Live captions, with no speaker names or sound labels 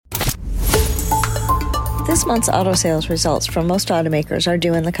This month's auto sales results from most automakers are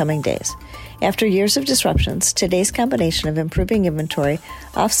due in the coming days. After years of disruptions, today's combination of improving inventory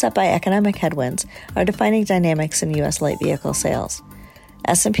offset by economic headwinds are defining dynamics in U.S. light vehicle sales.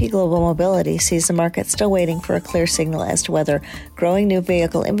 S&P Global Mobility sees the market still waiting for a clear signal as to whether growing new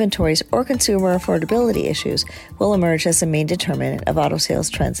vehicle inventories or consumer affordability issues will emerge as the main determinant of auto sales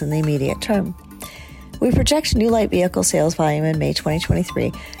trends in the immediate term. We project new light vehicle sales volume in May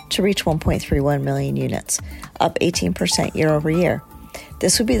 2023 to reach 1.31 million units, up 18% year over year.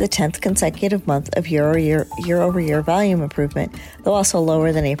 This would be the 10th consecutive month of year-over-year volume improvement, though also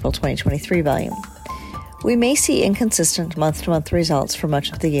lower than April 2023 volume. We may see inconsistent month-to-month results for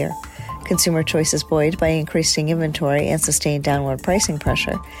much of the year. Consumer choice is buoyed by increasing inventory and sustained downward pricing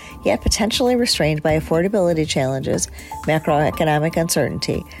pressure, yet potentially restrained by affordability challenges, macroeconomic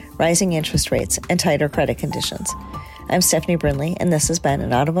uncertainty, rising interest rates, and tighter credit conditions. I'm Stephanie Brindley, and this has been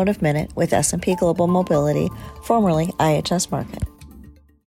an Automotive Minute with S&P Global Mobility, formerly IHS Markit.